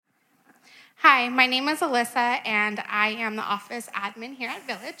Hi, my name is Alyssa, and I am the office admin here at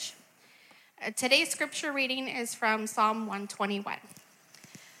Village. Today's scripture reading is from Psalm 121.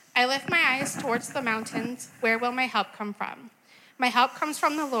 I lift my eyes towards the mountains. Where will my help come from? My help comes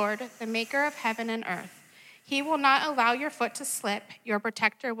from the Lord, the maker of heaven and earth. He will not allow your foot to slip. Your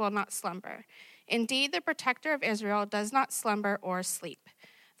protector will not slumber. Indeed, the protector of Israel does not slumber or sleep.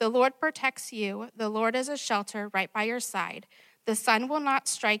 The Lord protects you. The Lord is a shelter right by your side. The sun will not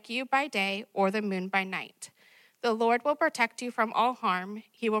strike you by day or the moon by night. The Lord will protect you from all harm.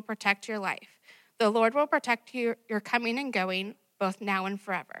 He will protect your life. The Lord will protect you, your coming and going, both now and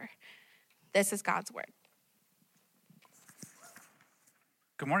forever. This is God's word.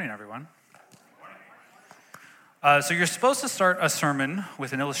 Good morning, everyone. So you're supposed to start a sermon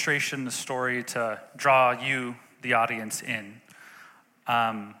with an illustration, a story to draw you, the audience, in.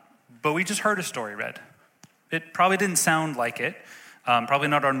 But we just heard a story read. It probably didn't sound like it, probably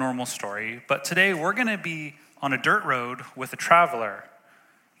not our normal story, but today we're going to be on a dirt road with a traveler.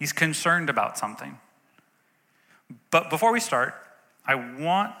 He's concerned about something. But before we start, I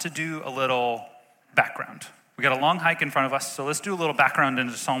want to do a little background. We got a long hike in front of us, so let's do a little background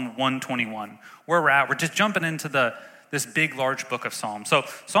into Psalm 121. Where we're at, we're just jumping into this big, large book of Psalms. So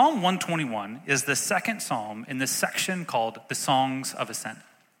Psalm 121 is the second psalm in this section called the Songs of Ascent.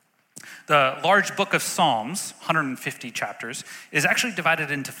 The large book of Psalms, 150 chapters, is actually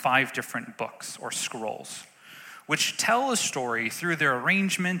divided into 5 different books or scrolls, which tell a story through their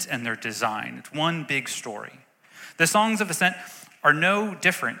arrangement and their design. It's one big story. The Songs of Ascent are no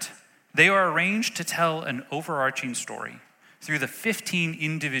different. They are arranged to tell an overarching story through the 15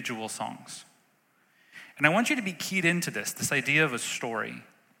 individual songs. And I want you to be keyed into this idea of a story,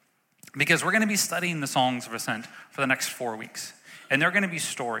 because we're going to be studying the Songs of Ascent for the next 4 weeks. And they're going to be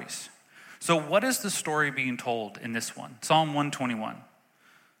stories. So what is the story being told in this one? Psalm 121.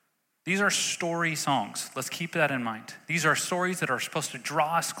 These are story songs. Let's keep that in mind. These are stories that are supposed to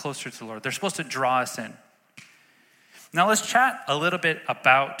draw us closer to the Lord. They're supposed to draw us in. Now let's chat a little bit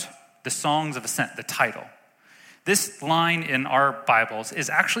about the Songs of Ascent, the title. This line in our Bibles is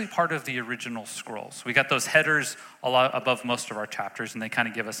actually part of the original scrolls. We got those headers a lot above most of our chapters, and they kind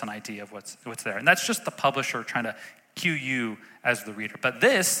of give us an idea of what's there. And that's just the publisher trying to cue you as the reader. But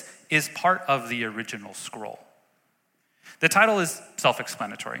this is part of the original scroll. The title is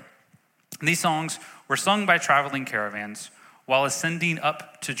self-explanatory. These songs were sung by traveling caravans while ascending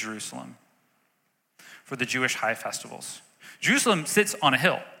up to Jerusalem for the Jewish high festivals. Jerusalem sits on a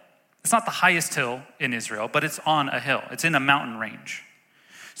hill. It's not the highest hill in Israel, but it's on a hill. It's in a mountain range.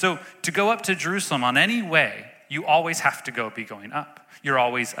 So to go up to Jerusalem on any way, you always have to be going up. You're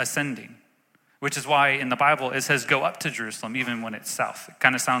always ascending, which is why in the Bible it says go up to Jerusalem even when it's south. It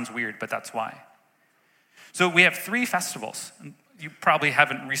kind of sounds weird, but that's why. So we have 3 festivals. You probably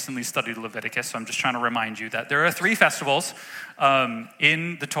haven't recently studied Leviticus, so I'm just trying to remind you that there are 3 festivals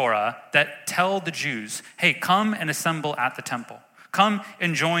in the Torah that tell the Jews, hey, come and assemble at the temple. Come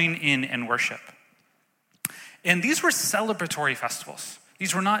and join in and worship. And these were celebratory festivals.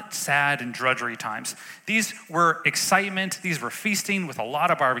 These were not sad and drudgery times. These were excitement. These were feasting with a lot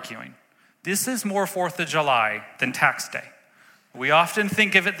of barbecuing. This is more 4th of July than tax day. We often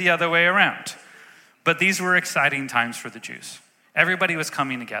think of it the other way around. But these were exciting times for the Jews. Everybody was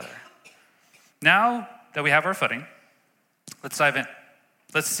coming together. Now that we have our footing, let's dive in.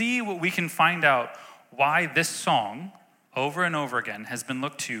 Let's see what we can find out why this song, over and over again, has been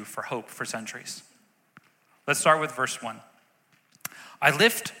looked to for hope for centuries. Let's start with verse 1. I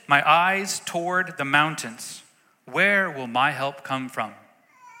lift my eyes toward the mountains. Where will my help come from?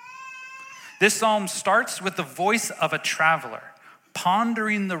 This psalm starts with the voice of a traveler,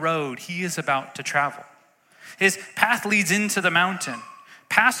 pondering the road he is about to travel. His path leads into the mountain,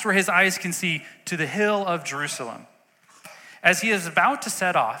 past where his eyes can see, to the hill of Jerusalem. As he is about to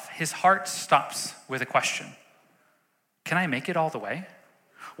set off, his heart stops with a question. Can I make it all the way?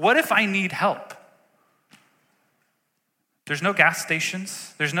 What if I need help? There's no gas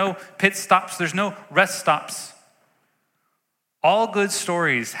stations. There's no pit stops. There's no rest stops. All good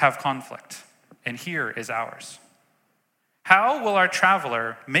stories have conflict, and here is ours. How will our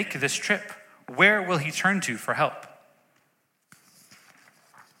traveler make this trip? Where will he turn to for help?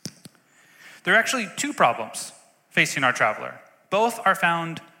 There are actually 2 problems facing our traveler. Both are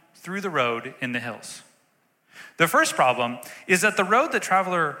found through the road in the hills. The first problem is that the road the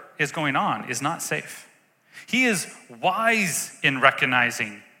traveler is going on is not safe. He is wise in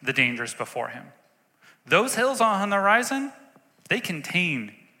recognizing the dangers before him. Those hills on the horizon, they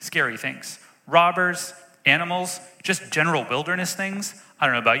contain scary things. Robbers, animals, just general wilderness things. I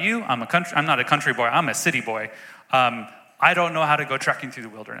don't know about you. I'm not a country boy. I'm a city boy. I don't know how to go trekking through the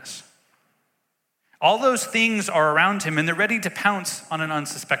wilderness. All those things are around him, and they're ready to pounce on an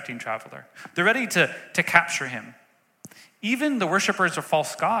unsuspecting traveler. They're ready to capture him. Even the worshipers of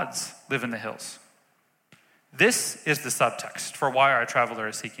false gods live in the hills. This is the subtext for why our traveler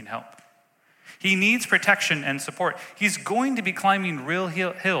is seeking help. He needs protection and support. He's going to be climbing real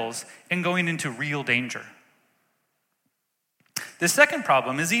hills and going into real danger. The second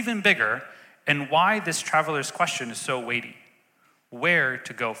problem is even bigger, and why this traveler's question is so weighty: where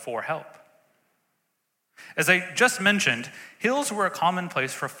to go for help. As I just mentioned, hills were a common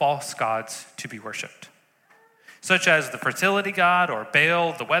place for false gods to be worshipped, such as the fertility god or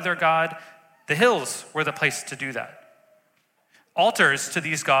Baal, the weather god. The hills were the place to do that. Altars to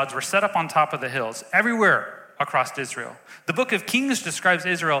these gods were set up on top of the hills everywhere across Israel. The book of Kings describes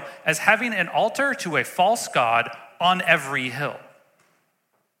Israel as having an altar to a false god on every hill.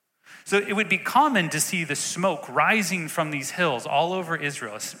 So it would be common to see the smoke rising from these hills all over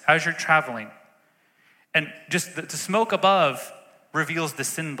Israel as you're traveling. And just the smoke above reveals the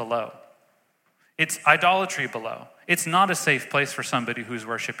sin below. It's idolatry below. It's not a safe place for somebody who's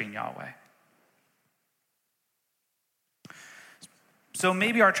worshiping Yahweh. So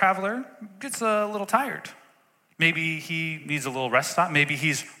maybe our traveler gets a little tired. Maybe he needs a little rest stop. Maybe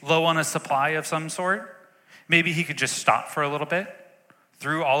he's low on a supply of some sort. Maybe he could just stop for a little bit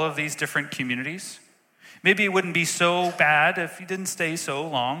through all of these different communities. Maybe it wouldn't be so bad if he didn't stay so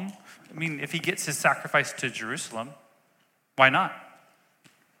long. I mean, if he gets his sacrifice to Jerusalem, why not?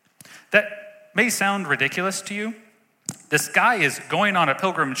 That may sound ridiculous to you. This guy is going on a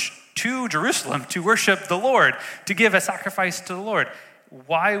pilgrimage to Jerusalem to worship the Lord, to give a sacrifice to the Lord.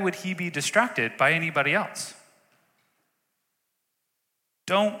 Why would he be distracted by anybody else?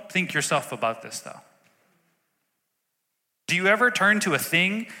 Don't think yourself about this, though. Do you ever turn to a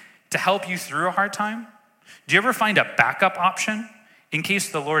thing to help you through a hard time? Do you ever find a backup option in case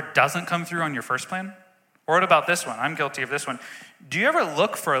the Lord doesn't come through on your first plan? Or what about this one? I'm guilty of this one. Do you ever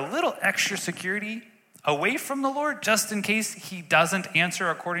look for a little extra security away from the Lord just in case he doesn't answer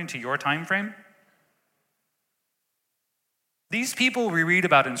according to your time frame? These people we read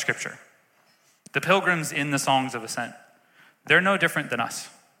about in Scripture, the pilgrims in the Psalms of Ascent, they're no different than us.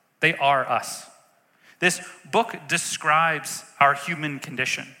 They are us. This book describes our human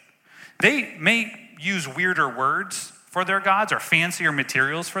condition. They may use weirder words for their gods or fancier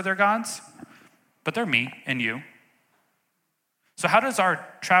materials for their gods, but they're me and you. So how does our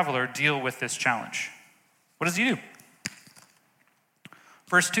traveler deal with this challenge? What does he do?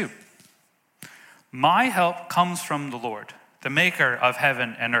 Verse 2. My help comes from the Lord, the maker of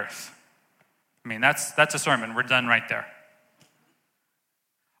heaven and earth. I mean, that's a sermon. We're done right there.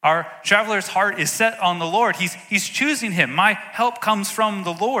 Our traveler's heart is set on the Lord. He's choosing him. My help comes from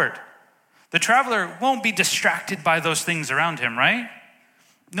the Lord. The traveler won't be distracted by those things around him, right?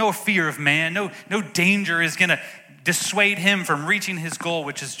 No fear of man, no danger is going to dissuade him from reaching his goal,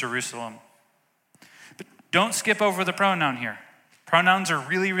 which is Jerusalem. But don't skip over the pronoun here. Pronouns are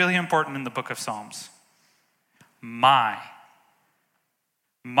really, really important in the book of Psalms. My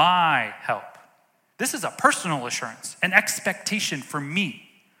help. This is a personal assurance, an expectation for me.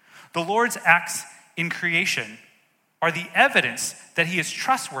 The Lord's acts in creation are the evidence that he is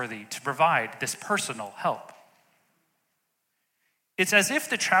trustworthy to provide this personal help. It's as if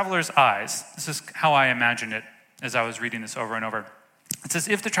the traveler's eyes, this is how I imagine it as I was reading this over and over. It's as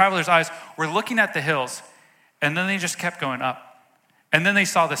if the traveler's eyes were looking at the hills, and then they just kept going up. And then they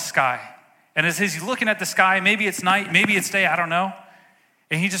saw the sky. And as he's looking at the sky, maybe it's night, maybe it's day, I don't know.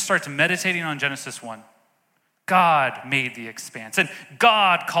 And he just starts meditating on Genesis 1. God made the expanse, and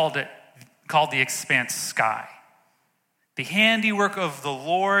God called the expanse sky. The handiwork of the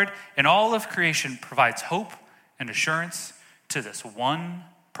Lord and all of creation provides hope and assurance to this one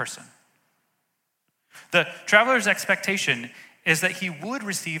person. The traveler's expectation is that he would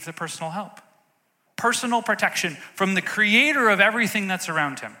receive the personal help, personal protection from the creator of everything that's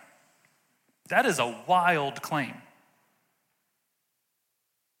around him. That is a wild claim.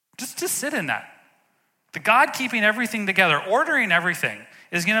 Just sit in that. The God keeping everything together, ordering everything,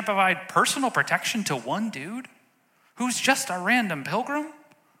 is going to provide personal protection to one dude who's just a random pilgrim?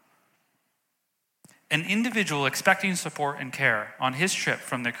 An individual expecting support and care on his trip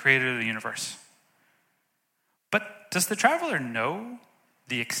from the creator of the universe. But does the traveler know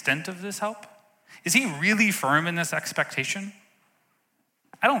the extent of this help? Is he really firm in this expectation?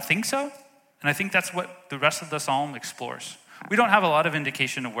 I don't think so. And I think that's what the rest of the psalm explores. We don't have a lot of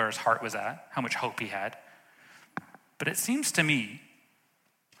indication of where his heart was at, how much hope he had. But it seems to me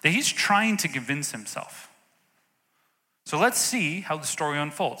that he's trying to convince himself. So let's see how the story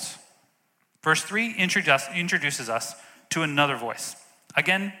unfolds. Verse 3 introduces us to another voice.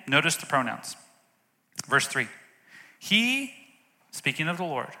 Again, notice the pronouns. Verse 3. He, speaking of the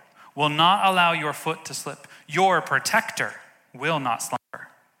Lord, will not allow your foot to slip. Your protector will not slumber.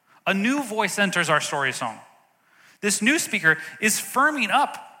 A new voice enters our story song. This new speaker is firming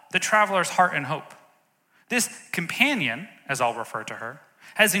up the traveler's heart and hope. This companion, as I'll refer to her,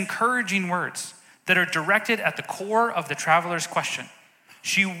 has encouraging words that are directed at the core of the traveler's question.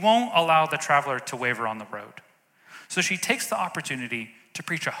 She won't allow the traveler to waver on the road. So she takes the opportunity to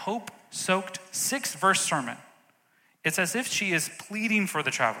preach a hope-soaked 6-verse sermon. It's as if she is pleading for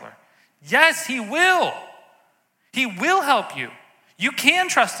the traveler. Yes, he will. He will help you. You can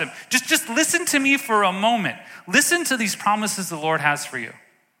trust him. Just listen to me for a moment. Listen to these promises the Lord has for you.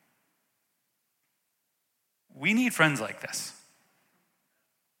 We need friends like this.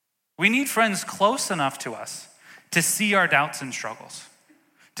 We need friends close enough to us to see our doubts and struggles,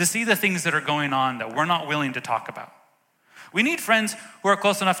 to see the things that are going on that we're not willing to talk about. We need friends who are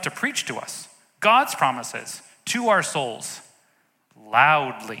close enough to preach to us God's promises to our souls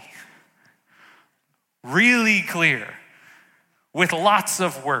loudly, really clear, with lots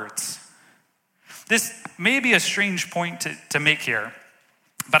of words. This may be a strange point to make here,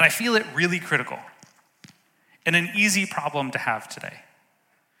 but I feel it really critical and an easy problem to have today.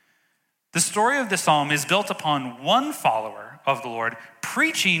 The story of the psalm is built upon one follower of the Lord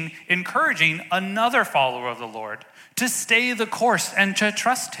preaching, encouraging another follower of the Lord to stay the course and to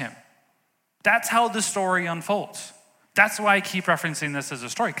trust him. That's how the story unfolds. That's why I keep referencing this as a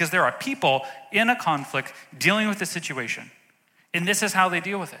story, because there are people in a conflict dealing with the situation. And this is how they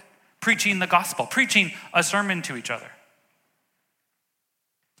deal with it. Preaching the gospel, preaching a sermon to each other.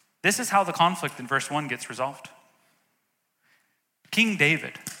 This is how the conflict in verse 1 gets resolved. King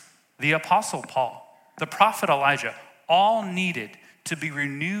David, the Apostle Paul, the prophet Elijah, all needed to be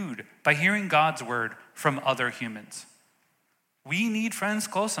renewed by hearing God's word from other humans. We need friends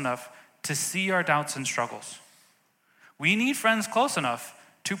close enough to see our doubts and struggles. We need friends close enough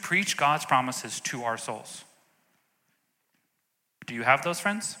to preach God's promises to our souls. Do you have those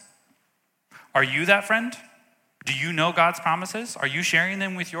friends? Are you that friend? Do you know God's promises? Are you sharing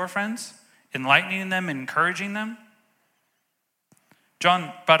them with your friends, enlightening them, encouraging them?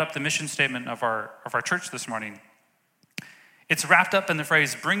 John brought up the mission statement of our church this morning. It's wrapped up in the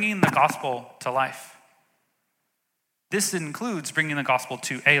phrase, bringing the gospel to life. This includes bringing the gospel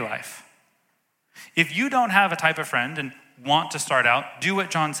to a life. If you don't have a type of friend and want to start out, do what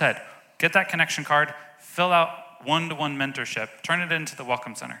John said. Get that connection card, fill out one-to-one mentorship, turn it into the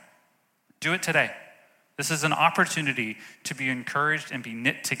Welcome Center. Do it today. This is an opportunity to be encouraged and be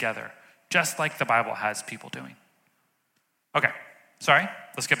knit together, just like the Bible has people doing. Okay, sorry,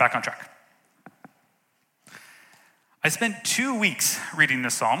 let's get back on track. I spent 2 weeks reading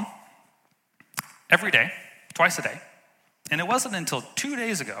this psalm every day, twice a day, and it wasn't until 2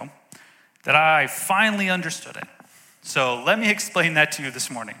 days ago that I finally understood it. So let me explain that to you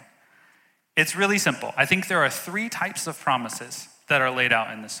this morning. It's really simple. I think there are 3 types of promises that are laid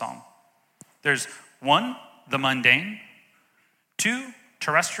out in this psalm. There's 1, the mundane, 2,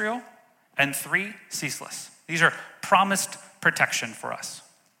 terrestrial, and 3, ceaseless. These are promised protection for us.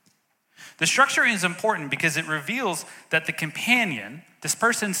 The structure is important because it reveals that the companion, this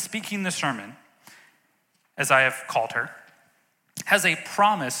person speaking the sermon, as I have called her, has a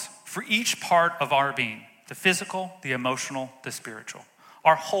promise for each part of our being, the physical, the emotional, the spiritual,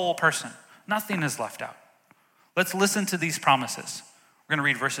 our whole person. Nothing is left out. Let's listen to these promises. We're going to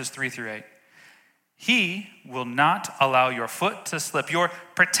read verses 3-8. He will not allow your foot to slip. Your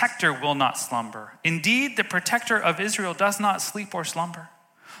protector will not slumber. Indeed, the protector of Israel does not sleep or slumber.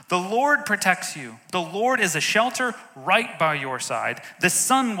 The Lord protects you. The Lord is a shelter right by your side. The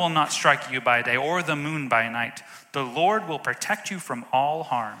sun will not strike you by day or the moon by night. The Lord will protect you from all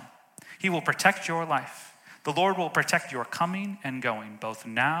harm. He will protect your life. The Lord will protect your coming and going, both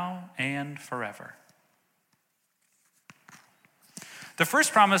now and forever. The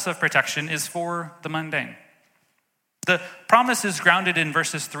first promise of protection is for the mundane. The promise is grounded in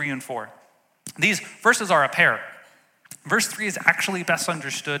verses 3 and 4. These verses are a pair. Verse 3 is actually best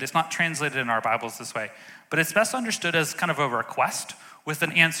understood. It's not translated in our Bibles this way, but it's best understood as kind of a request with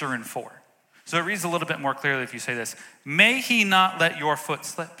an answer in 4. So it reads a little bit more clearly if you say this. May he not let your foot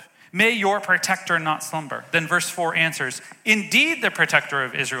slip. May your protector not slumber. Then verse 4 answers, indeed the protector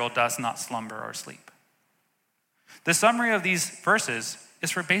of Israel does not slumber or sleep. The summary of these verses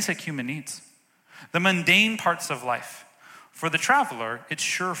is for basic human needs, the mundane parts of life. For the traveler, it's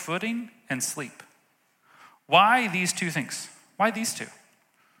sure footing and sleep. Why these 2 things? Why these 2?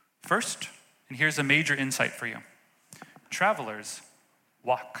 First, and here's a major insight for you. Travelers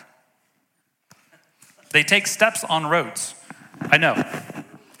walk. They take steps on roads. I know,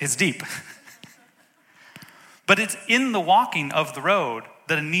 it's deep. But it's in the walking of the road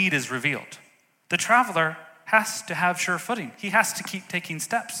that a need is revealed. The traveler has to have sure footing. He has to keep taking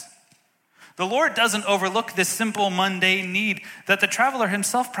steps. The Lord doesn't overlook this simple, mundane need that the traveler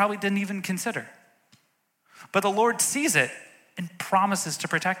himself probably didn't even consider. But the Lord sees it and promises to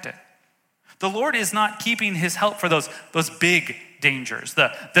protect it. The Lord is not keeping his help for those big dangers,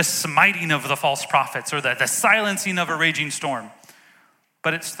 the smiting of the false prophets or the silencing of a raging storm.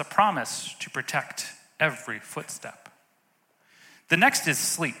 But it's the promise to protect every footstep. The next is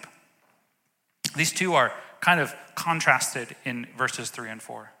sleep. These two are kind of contrasted in verses 3 and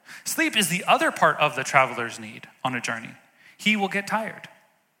 4. Sleep is the other part of the traveler's need on a journey. He will get tired,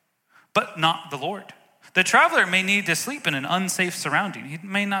 but not the Lord. The traveler may need to sleep in an unsafe surrounding. He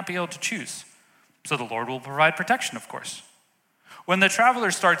may not be able to choose. So the Lord will provide protection, of course. When the traveler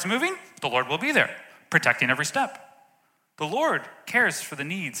starts moving, the Lord will be there, protecting every step. The Lord cares for the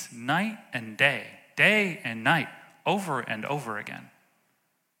needs night and day and night, over and over again.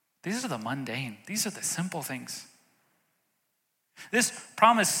 These are the mundane. These are the simple things. This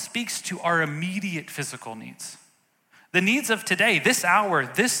promise speaks to our immediate physical needs. The needs of today, this hour,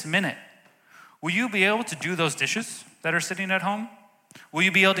 this minute. Will you be able to do those dishes that are sitting at home? Will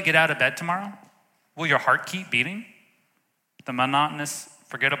you be able to get out of bed tomorrow? Will your heart keep beating? The monotonous,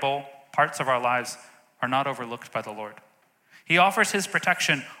 forgettable parts of our lives are not overlooked by the Lord. He offers his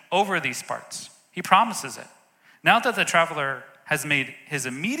protection over these parts. He promises it. Now that the traveler has made his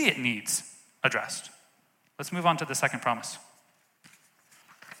immediate needs addressed, let's move on to the second promise.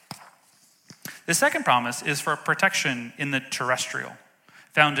 The second promise is for protection in the terrestrial,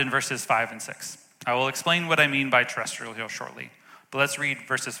 found in verses 5 and 6. I will explain what I mean by terrestrial here shortly, but let's read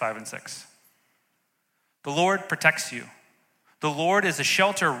verses 5 and 6. The Lord protects you. The Lord is a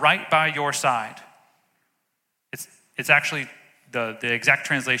shelter right by your side. It's actually, the exact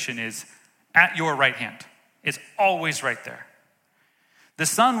translation is at your right hand. It's always right there. The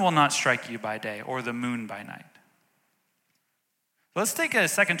sun will not strike you by day or the moon by night. Let's take a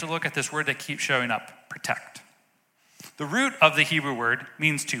second to look at this word that keeps showing up, protect. The root of the Hebrew word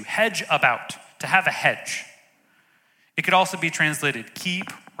means to hedge about, to have a hedge. It could also be translated keep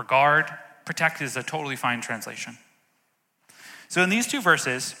or guard. Protect is a totally fine translation. So in these two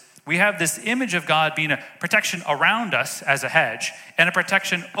verses, we have this image of God being a protection around us as a hedge and a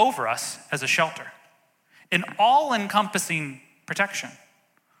protection over us as a shelter. An all-encompassing protection.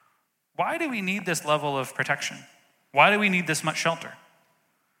 Why do we need this level of protection? Why do we need this much shelter?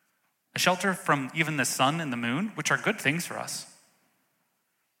 A shelter from even the sun and the moon, which are good things for us.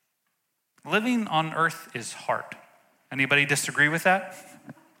 Living on earth is hard. Anybody disagree with that?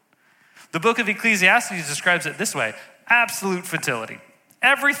 The book of Ecclesiastes describes it this way: absolute futility.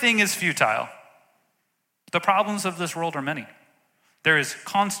 Everything is futile. The problems of this world are many. There is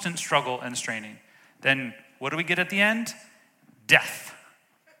constant struggle and straining. Then what do we get at the end? Death.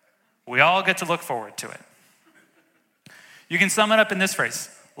 We all get to look forward to it. You can sum it up in this phrase: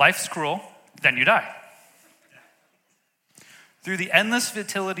 life's cruel, then you die. Through the endless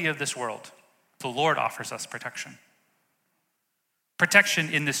futility of this world, the Lord offers us protection. Protection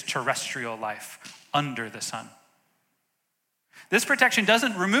in this terrestrial life under the sun. This protection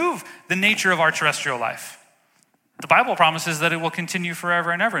doesn't remove the nature of our terrestrial life. The Bible promises that it will continue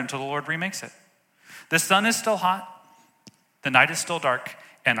forever and ever until the Lord remakes it. The sun is still hot, the night is still dark,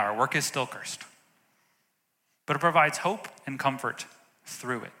 and our work is still cursed. But it provides hope and comfort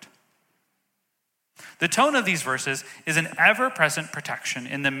through it. The tone of these verses is an ever-present protection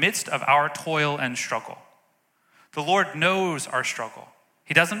in the midst of our toil and struggle. The Lord knows our struggle.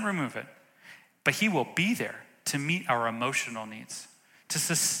 He doesn't remove it, but he will be there to meet our emotional needs, to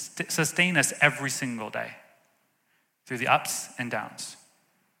sustain us every single day through the ups and downs.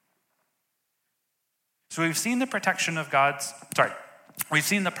 So we've seen the promise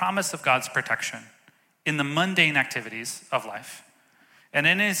of God's protection in the mundane activities of life, and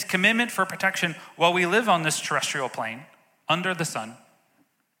in his commitment for protection while we live on this terrestrial plane under the sun.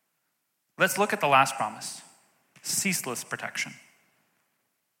 Let's look at the last promise: ceaseless protection.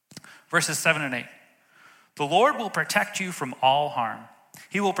 Verses 7 and 8. The Lord will protect you from all harm.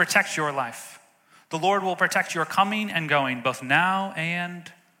 He will protect your life. The Lord will protect your coming and going, both now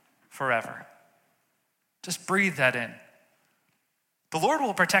and forever. Just breathe that in. The Lord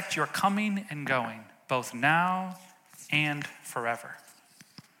will protect your coming and going, both now and forever.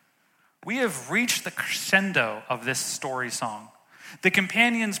 We have reached the crescendo of this story song. The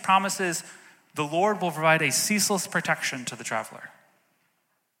companions promises the Lord will provide a ceaseless protection to the traveler.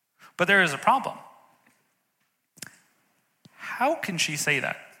 But there is a problem. How can she say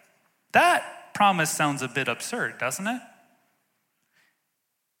that? That promise sounds a bit absurd, doesn't it?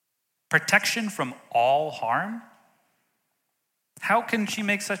 Protection from all harm? How can she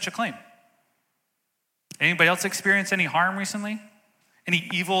make such a claim? Anybody else experience any harm recently? Any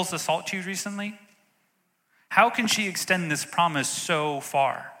evils assault you recently? How can she extend this promise so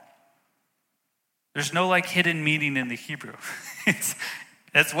far? There's no hidden meaning in the Hebrew.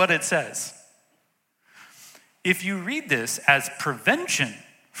 That's what it says. If you read this as prevention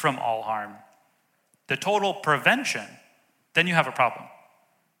from all harm, the total prevention, then you have a problem.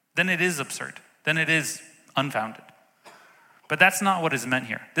 Then it is absurd. Then it is unfounded. But that's not what is meant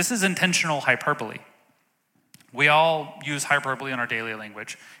here. This is intentional hyperbole. We all use hyperbole in our daily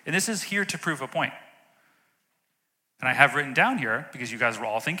language, and this is here to prove a point. And I have written down here, because you guys were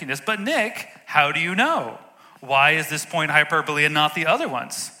all thinking this, but Nick, how do you know? Why is this point hyperbole and not the other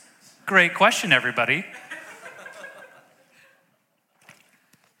ones? Great question, everybody.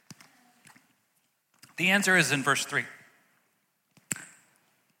 The answer is in verse 3.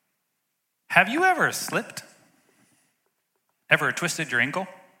 Have you ever slipped? Ever twisted your ankle?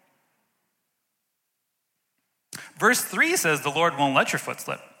 Verse 3 says the Lord won't let your foot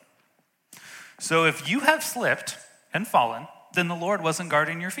slip. So if you have slipped and fallen, then the Lord wasn't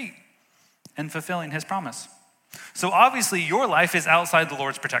guarding your feet and fulfilling his promise. So obviously your life is outside the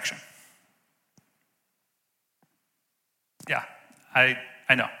Lord's protection. Yeah, I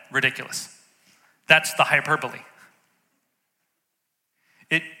know, ridiculous. That's the hyperbole.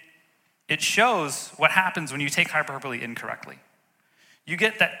 It shows what happens when you take hyperbole incorrectly. You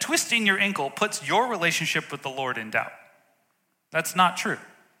get that twisting your ankle puts your relationship with the Lord in doubt. That's not true.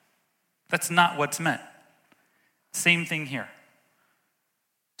 That's not what's meant. Same thing here.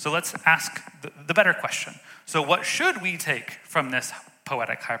 So let's ask the better question. So what should we take from this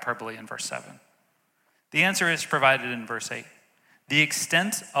poetic hyperbole in verse 7? The answer is provided in verse 8. The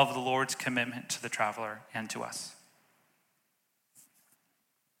extent of the Lord's commitment to the traveler and to us.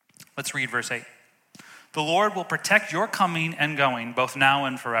 Let's read verse 8. The Lord will protect your coming and going, both now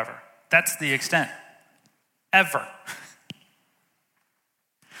and forever. That's the extent. Ever.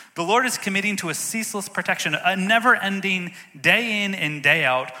 The Lord is committing to a ceaseless protection, a never-ending, day in and day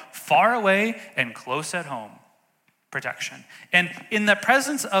out, far away and close at home protection. And in the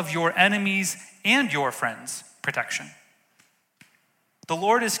presence of your enemies and your friends, protection. The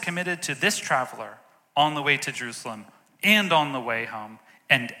Lord is committed to this traveler on the way to Jerusalem and on the way home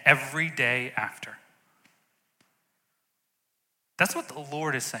and every day after. That's what the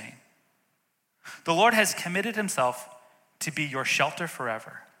Lord is saying. The Lord has committed himself to be your shelter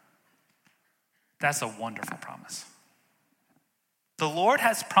forever. That's a wonderful promise. The Lord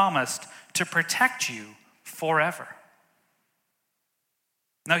has promised to protect you forever.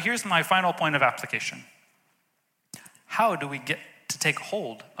 Now here's my final point of application. How do we get to take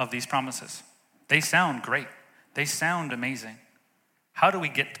hold of these promises? They sound great. They sound amazing. How do we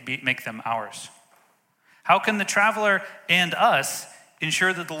get to make them ours? How can the traveler and us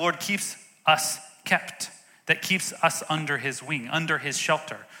ensure that the Lord keeps us kept, that keeps us under his wing, under his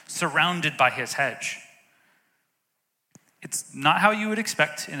shelter, surrounded by his hedge? It's not how you would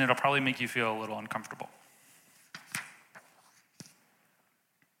expect, and it'll probably make you feel a little uncomfortable.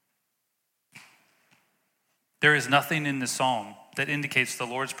 There is nothing in this psalm that indicates the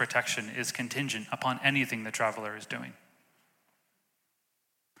Lord's protection is contingent upon anything the traveler is doing.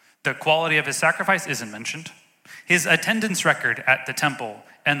 The quality of his sacrifice isn't mentioned. His attendance record at the temple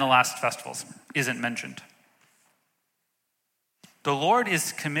and the last festivals isn't mentioned. The Lord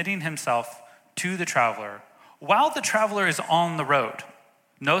is committing himself to the traveler while the traveler is on the road.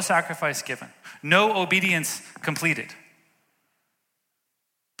 No sacrifice given, no obedience completed.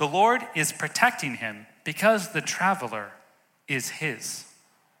 The Lord is protecting him because the traveler is his.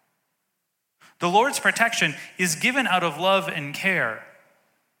 The Lord's protection is given out of love and care,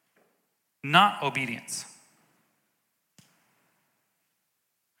 not obedience.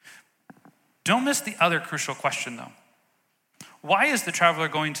 Don't miss the other crucial question, though. Why is the traveler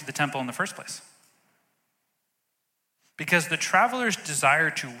going to the temple in the first place? Because the traveler's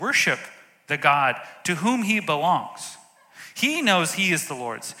desire to worship the God to whom he belongs. He knows he is the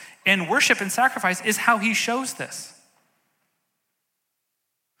Lord's, and worship and sacrifice is how he shows this.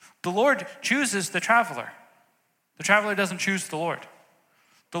 The Lord chooses the traveler. The traveler doesn't choose the Lord.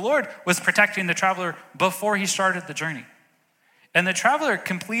 The Lord was protecting the traveler before he started the journey. And the traveler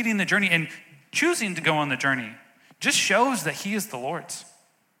completing the journey and choosing to go on the journey just shows that he is the Lord's.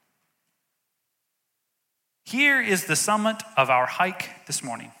 Here is the summit of our hike this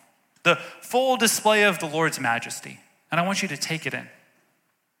morning, the full display of the Lord's majesty. And I want you to take it in.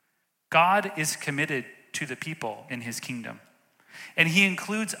 God is committed to the people in his kingdom. And he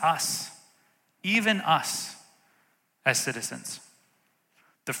includes us, even us, as citizens.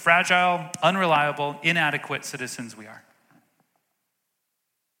 the fragile, unreliable, inadequate citizens we are.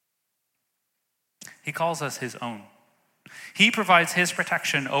 He calls us his own. He provides his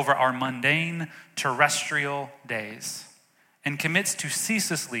protection over our mundane, terrestrial days and commits to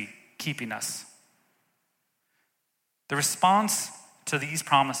ceaselessly keeping us. The response to these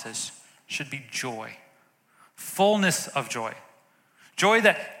promises should be joy, fullness of joy, joy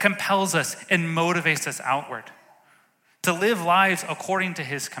that compels us and motivates us outward to live lives according to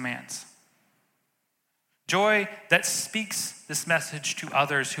his commands. Joy that speaks this message to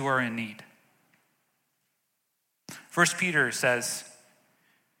others who are in need. 1 Peter says,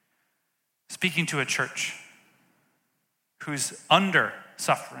 speaking to a church who's under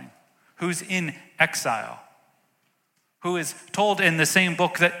suffering, who's in exile, who is told in the same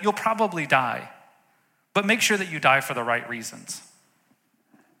book that you'll probably die, but make sure that you die for the right reasons.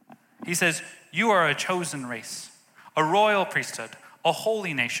 He says, you are a chosen race, a royal priesthood, a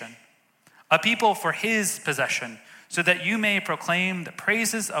holy nation, a people for his possession, so that you may proclaim the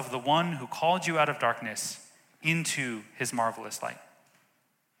praises of the one who called you out of darkness into his marvelous light.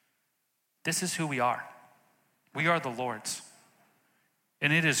 This is who we are. We are the Lord's.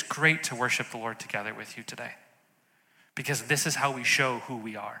 And it is great to worship the Lord together with you today, because this is how we show who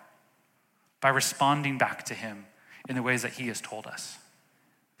we are, by responding back to him in the ways that he has told us.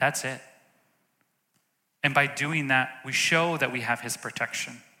 That's it. And by doing that, we show that we have his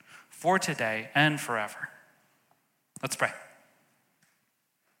protection for today and forever. Let's pray.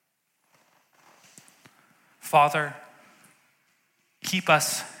 Father, keep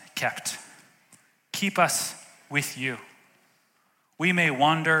us kept. Keep us with you. We may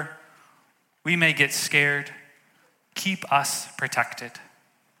wander. We may get scared. Keep us protected.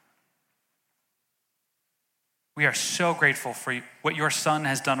 We are so grateful for what your Son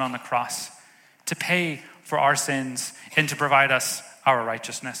has done on the cross to pay for our sins and to provide us our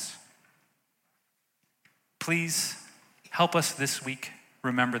righteousness. Please help us this week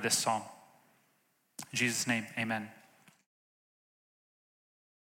remember this psalm. In Jesus' name, amen.